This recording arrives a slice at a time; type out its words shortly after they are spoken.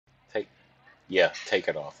Yeah, take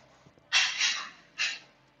it off.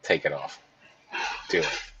 Take it off. Do it.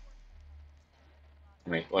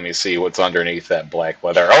 Let me see what's underneath that black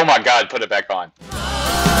leather. Oh my god, put it back on.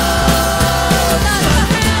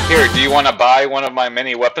 Here, do you want to buy one of my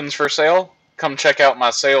mini weapons for sale? Come check out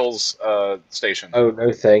my sales station. Oh,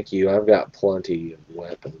 no thank you. I've got plenty of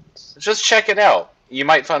weapons. Just check it out. You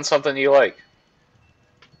might find something you like.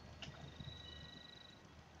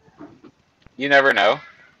 You never know.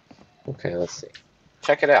 Okay, let's see.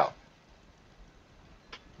 Check it out.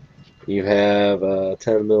 You have a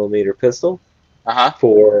 10mm pistol Uh-huh.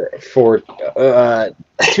 for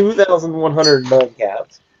 2,100 nug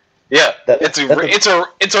caps. Yeah, That's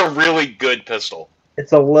it's a really good pistol.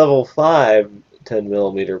 It's a level 5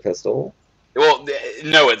 10mm pistol. Well,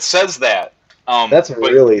 no, it says that. That's but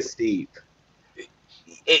really steep.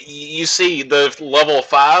 you see, the level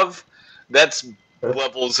 5, that's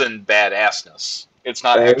levels in badassness. It's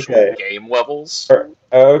not actual game levels.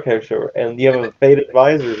 Oh, okay, sure. And you have a faded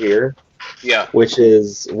visor here. Yeah. Which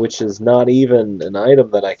is not even an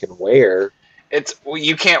item that I can wear.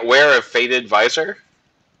 You can't wear a faded visor?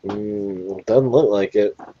 Doesn't look like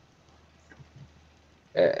it.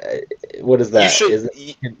 What is that?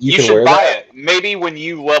 You should buy it. Maybe when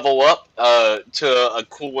you level up to a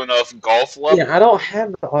cool enough golf level. Yeah, I don't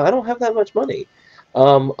have that much money. A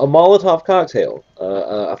Molotov cocktail,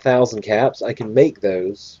 1,000 caps. I can make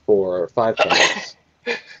those for 5 caps.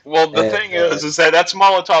 Well, the thing is that that's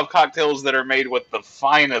Molotov cocktails that are made with the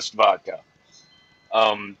finest vodka.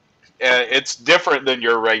 It's different than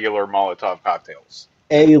your regular Molotov cocktails.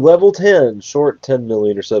 A level 10 short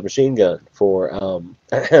 10mm submachine gun for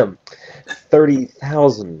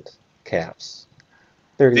 30,000 caps.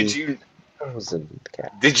 30,000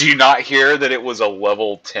 caps. Did you not hear that it was a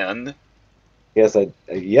level 10? Yes,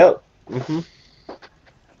 yep.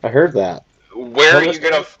 I heard that. Where are you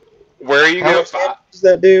gonna find? Does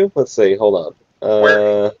that do? Let's see. Hold on.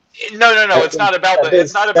 No. It's not about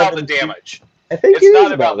the damage. I think it's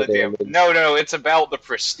not about the damage. No. It's about the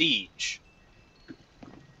prestige.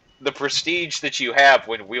 The prestige that you have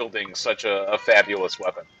when wielding such a fabulous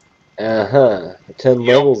weapon. 10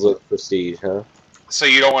 levels of prestige, huh? So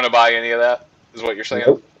you don't want to buy any of that? Is what you're saying?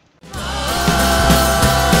 Nope.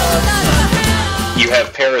 You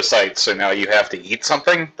have parasites, so now you have to eat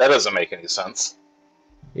something? That doesn't make any sense.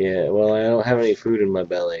 Yeah, well, I don't have any food in my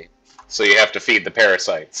belly. So you have to feed the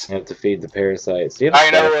parasites. I have to feed the parasites.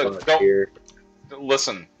 I know.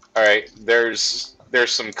 Listen, all right. There's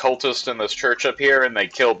some cultists in this church up here, and they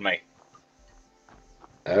killed me.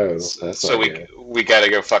 Oh, so we gotta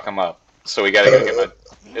go fuck them up. So we gotta go get my.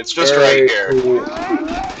 It's just right here. Cool.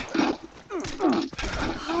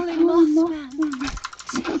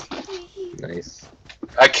 Nice.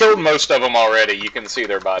 I killed most of them already. You can see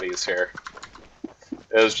their bodies here.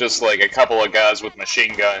 It was just like a couple of guys with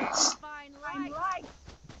machine guns. I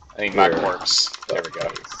need my corpse. There we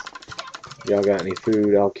go. Y'all got any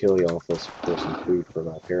food? I'll kill y'all for some food for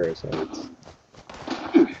my parasites.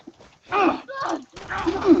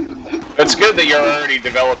 It's good that you're already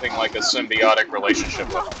developing like a symbiotic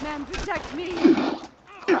relationship with them.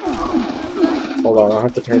 Hold on, I'll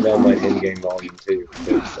have to turn down my in-game volume too,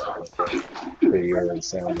 because video and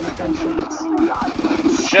sound like gunshots.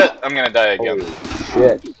 Shit, I'm gonna die again. Holy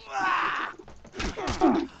shit.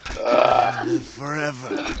 Live forever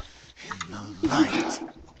in the light.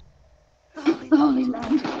 Holy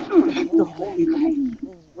Land. The Holy Land.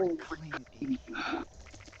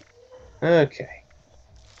 Okay.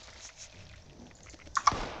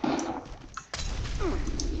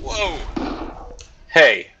 Whoa!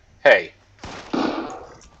 Hey.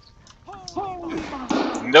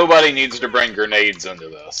 Nobody needs to bring grenades into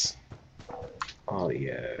this. Oh,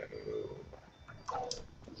 yeah.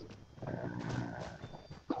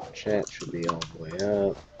 Chat should be all the way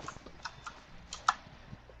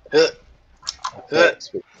up. A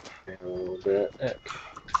little bit.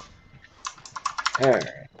 Okay.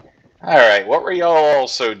 Alright, what were y'all all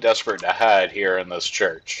so desperate to hide here in this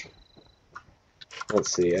church?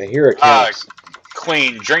 Let's see, I hear a cat.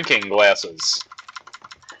 Clean drinking glasses.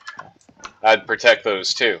 I'd protect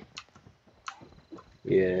those too.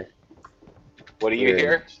 Yeah. What do you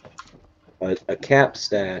hear? A cap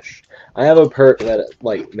stash. I have a perk that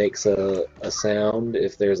like makes a sound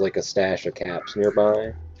if there's like a stash of caps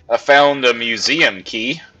nearby. I found a museum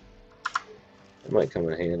key. It might come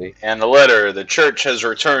in handy. And the letter, the church has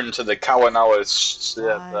returned to the Kawanawa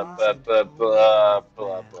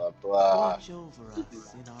blah.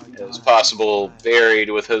 It is possible buried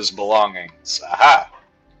with his belongings. Aha!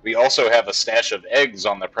 We also have a stash of eggs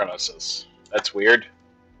on the premises. That's weird.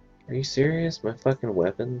 Are you serious? My fucking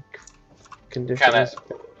weapon condition is...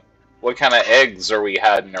 What kind of eggs are we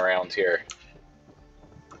hiding around here?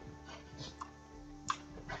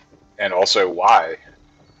 And also, why?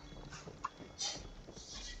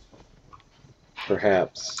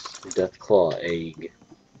 Perhaps a Deathclaw egg.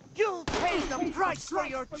 You'll pay the price for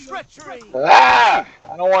your treachery! Ah!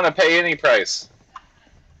 I don't want to pay any price.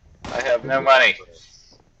 I have no money.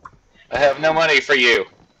 I have no money for you.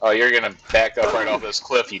 Oh, you're gonna back up right off this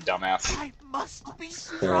cliff, you dumbass. I must be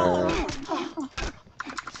strong!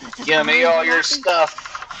 Give me all your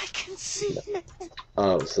stuff. I can see it!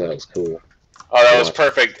 Oh, so that was cool. Oh, that was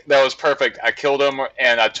perfect. That was perfect. I killed him,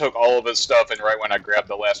 and I took all of his stuff, and right when I grabbed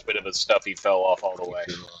the last bit of his stuff, he fell off all the way.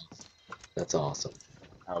 That's awesome.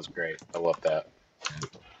 That was great. I love that.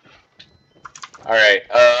 Alright,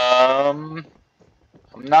 I'm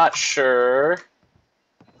not sure.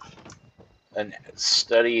 And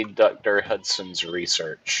study Dr. Hudson's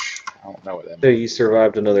research. I don't know what that So means. you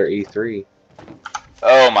survived another E3.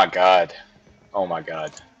 Oh my god. Oh my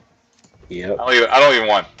god. Yep. I don't even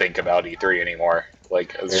want to think about E3 anymore.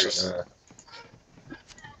 Like, it's just...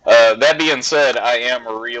 that being said, I am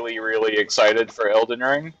really, really excited for Elden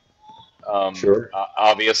Ring. Sure.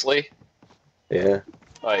 Obviously. Yeah.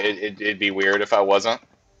 It'd be weird if I wasn't.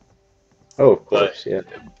 Oh, of course, yeah.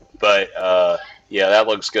 But, yeah, that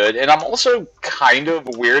looks good. And I'm also kind of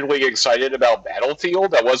weirdly excited about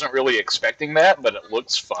Battlefield. I wasn't really expecting that, but it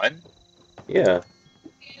looks fun. Yeah.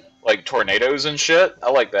 Like tornadoes and shit. I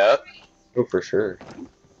like that. Oh, for sure.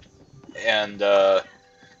 And,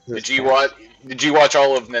 did you watch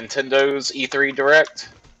all of Nintendo's E3 Direct?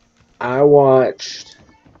 I watched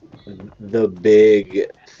the big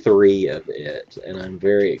 3 of it, and I'm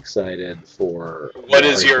very excited for... What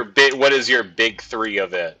is your big 3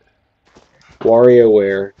 of it?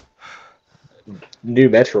 WarioWare, new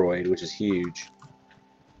Metroid, which is huge,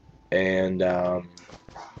 and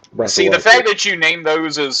See, the fact that you named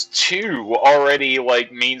those as 2 already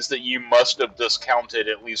like means that you must have discounted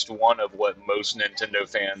at least one of what most Nintendo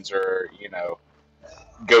fans are, you know,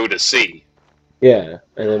 go to see. Yeah,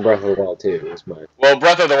 and then Breath of the Wild 2 is Well,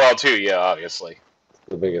 Breath of the Wild 2, yeah, obviously.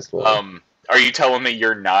 the biggest one. Are you telling me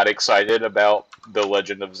you're not excited about The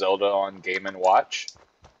Legend of Zelda on Game & Watch?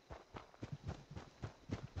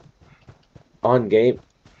 On Game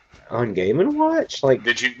 & Watch? Like,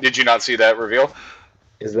 Did you not see that reveal?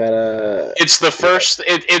 is that a... It's the first.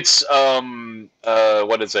 It's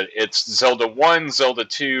what is it? It's Zelda 1, Zelda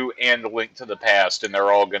 2, and Link to the Past, and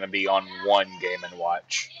they're all going to be on one Game &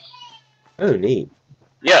 Watch. Oh, neat.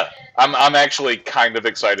 Yeah, I'm actually kind of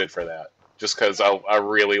excited for that, just because I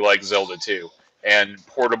really like Zelda 2, and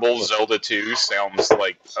portable Zelda 2 sounds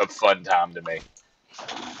like a fun time to me.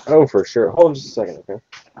 Oh, for sure. Hold on just a second, okay?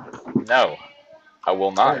 No, I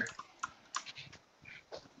will not.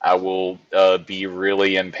 I will be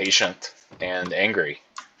really impatient and angry.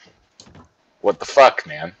 What the fuck,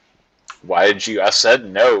 man? Why did you... I said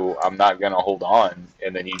no, I'm not gonna hold on,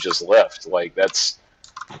 and then you just left. Like, that's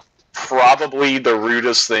probably the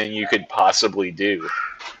rudest thing you could possibly do.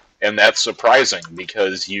 And that's surprising,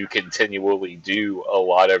 because you continually do a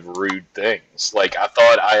lot of rude things. Like, I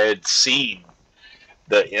thought I had seen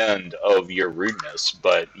the end of your rudeness,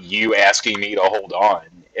 but you asking me to hold on,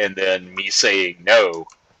 and then me saying no...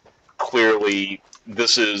 Clearly,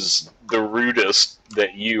 this is the rudest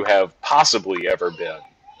that you have possibly ever been.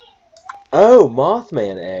 Oh,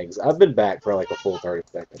 Mothman eggs. I've been back for like a full 30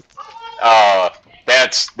 seconds.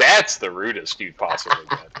 That's the rudest you've possibly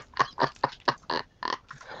been.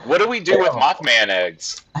 What do we do with Mothman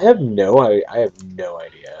eggs? I have no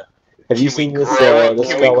idea. Have you seen this fellow with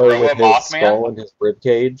his skull and his rib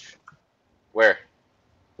cage? Where?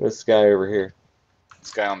 This guy over here.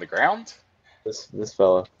 This guy on the ground? This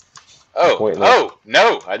fellow. Oh,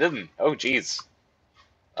 no, I didn't. Oh, jeez.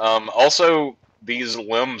 Also, these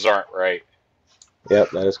limbs aren't right. Yep,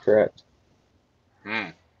 that is correct.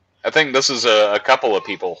 I think this is a couple of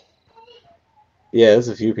people. Yeah, there's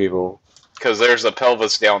a few people. Because there's a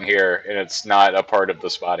pelvis down here, and it's not a part of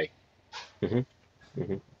this body. Looks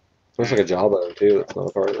like a jawbone, too. It's not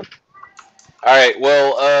a part of it. Alright,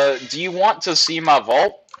 well, do you want to see my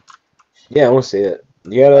vault? Yeah, I want to see it.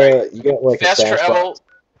 You got like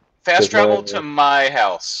Fast travel to my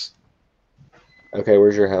house. Okay,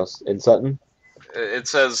 where's your house? In Sutton? It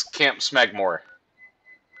says Camp Smegmore.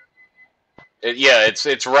 Yeah,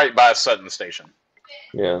 it's right by Sutton Station.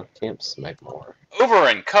 Yeah, Camp Smegmore. Over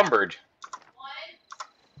encumbered.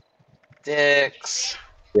 Dicks.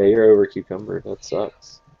 Yeah, you're over cucumber. That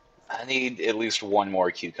sucks. I need at least one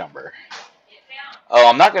more cucumber. Oh,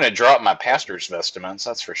 I'm not going to drop my pastor's vestments,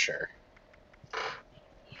 that's for sure.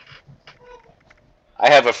 I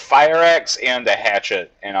have a fire axe and a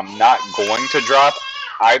hatchet, and I'm not going to drop...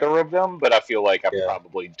 either of them, but I feel like I Yeah.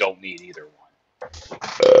 probably don't need either one.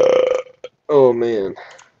 Oh man,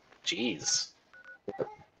 Jeez.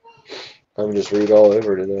 I'm just read all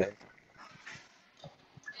over today.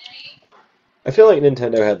 I feel like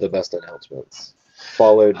Nintendo had the best announcements,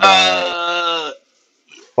 followed by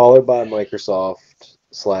Microsoft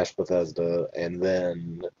 / Bethesda, and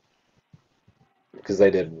then because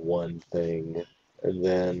they did one thing, and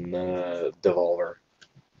then Devolver.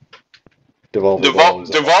 Devolver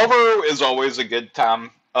belongs on. Devolver is always a good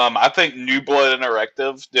time. I think New Blood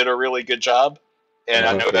Interactive did a really good job. And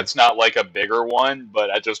I know Okay. that's not like a bigger one,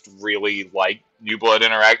 but I just really like New Blood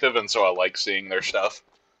Interactive, and so I like seeing their stuff.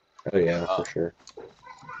 Oh yeah, for sure.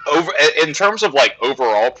 In terms of like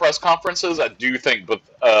overall press conferences, I do think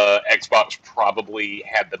Xbox probably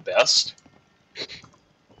had the best.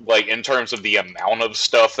 Like in terms of the amount of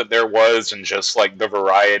stuff that there was, and just like the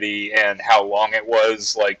variety and how long it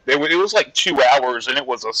was. Like it was like 2 hours, and it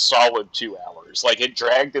was a solid 2 hours. Like it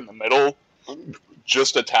dragged in the middle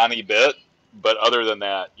just a tiny bit, but other than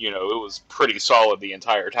that, it was pretty solid the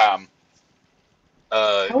entire time.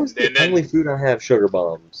 How is the only food I have sugar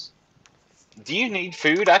bombs? Do you need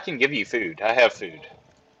food? I can give you food. I have food.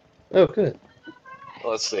 Oh, good.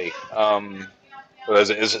 Let's see. What is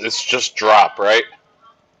it? It's just drop, right?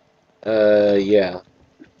 Yeah.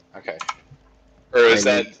 Okay. Or does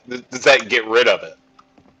that get rid of it?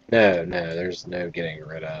 No, there's no getting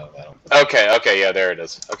rid of. I don't think. Okay, yeah, there it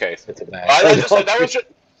is. Okay. It's a bag.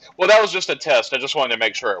 That was just a test. I just wanted to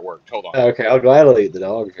make sure it worked. Hold on. Okay, I'll gladly eat the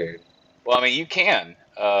dog food. Well, I mean, you can.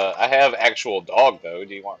 I have actual dog though.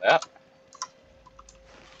 Do you want that?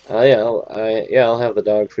 Yeah, I'll have the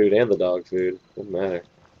dog food and the dog food. Doesn't matter.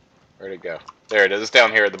 Where'd it go? There it is. It's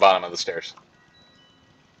down here at the bottom of the stairs.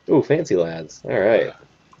 Ooh, fancy lads. All right.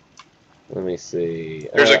 Let me see.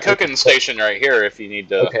 There's a cooking station right here if you need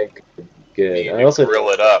to. Okay, good. I also grill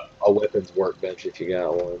it up. A weapons workbench if you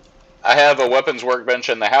got one. I have a weapons workbench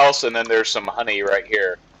in the house, and then there's some honey right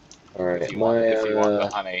here. All right, if you want the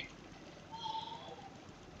honey.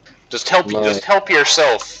 Just help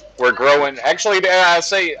yourself. We're growing. Actually,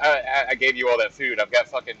 I gave you all that food. I've got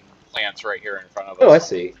fucking plants right here in front of us. Oh, I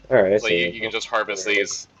see. All right, I see. You can just harvest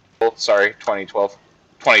these. Oh, sorry, 2012,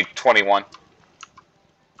 2021.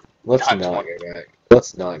 Let's not go back.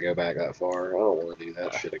 Let's not go back that far. I don't want to do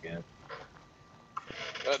that shit again.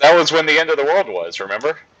 That was when the end of the world was.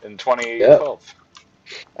 Remember, in 2012.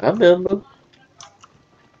 Yep. I remember.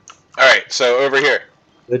 All right, so over here.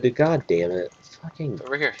 But God damn it! Fucking.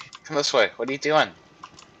 Over here. Come this way. What are you doing?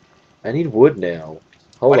 I need wood now.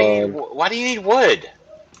 Hold on. Why do you need wood?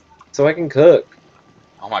 So I can cook.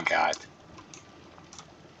 Oh my god.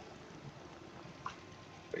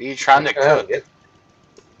 What are you trying to cook?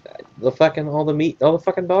 All the fucking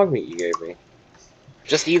dog meat you gave me.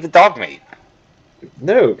 Just eat the dog meat.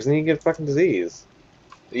 No, because then you get fucking disease.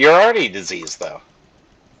 You're already diseased though.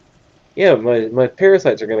 Yeah, my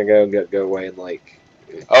parasites are gonna go away in like.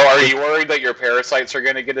 Oh, are you worried that your parasites are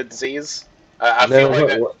gonna get a disease? I feel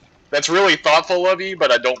like that's really thoughtful of you,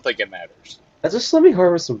 but I don't think it matters. Just let me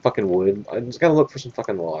harvest some fucking wood. I just gotta look for some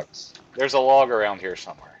fucking logs. There's a log around here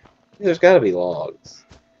somewhere. There's gotta be logs.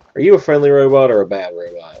 Are you a friendly robot or a bad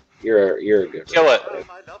robot? You're a good Kill robot. it.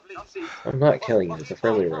 I'm not killing it. It's a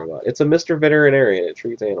friendly robot. It's a Mr. Veterinarian. It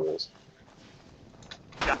treats animals.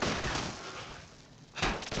 Are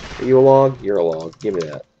you a log? You're a log. Give me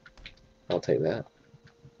that. I'll take that.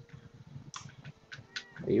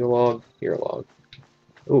 Are you a log? You're a log.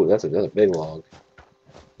 Ooh, that's another big log.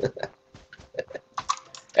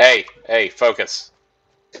 Hey, focus.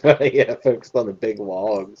 Yeah, focused on the big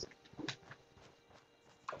logs.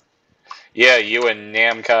 Yeah, you and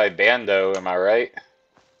Namkai Bando, am I right?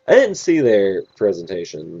 I didn't see their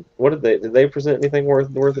presentation. What did they present anything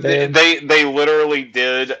worth a damn? They literally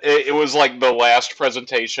did. It was like the last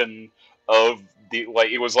presentation of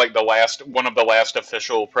it was like one of the last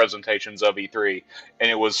official presentations of E3, and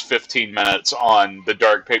it was 15 minutes on the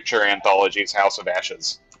Dark Picture Anthology's House of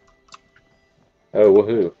Ashes. Oh,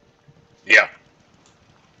 woohoo. Yeah.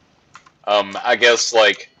 I guess,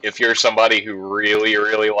 like, if you're somebody who really,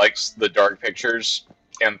 really likes the Dark Pictures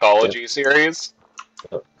Anthology series,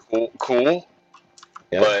 cool.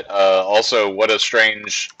 Yep. But also, what a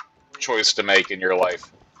strange choice to make in your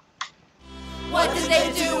life. What did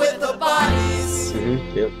they do with the bodies?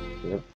 Mm-hmm. Yep.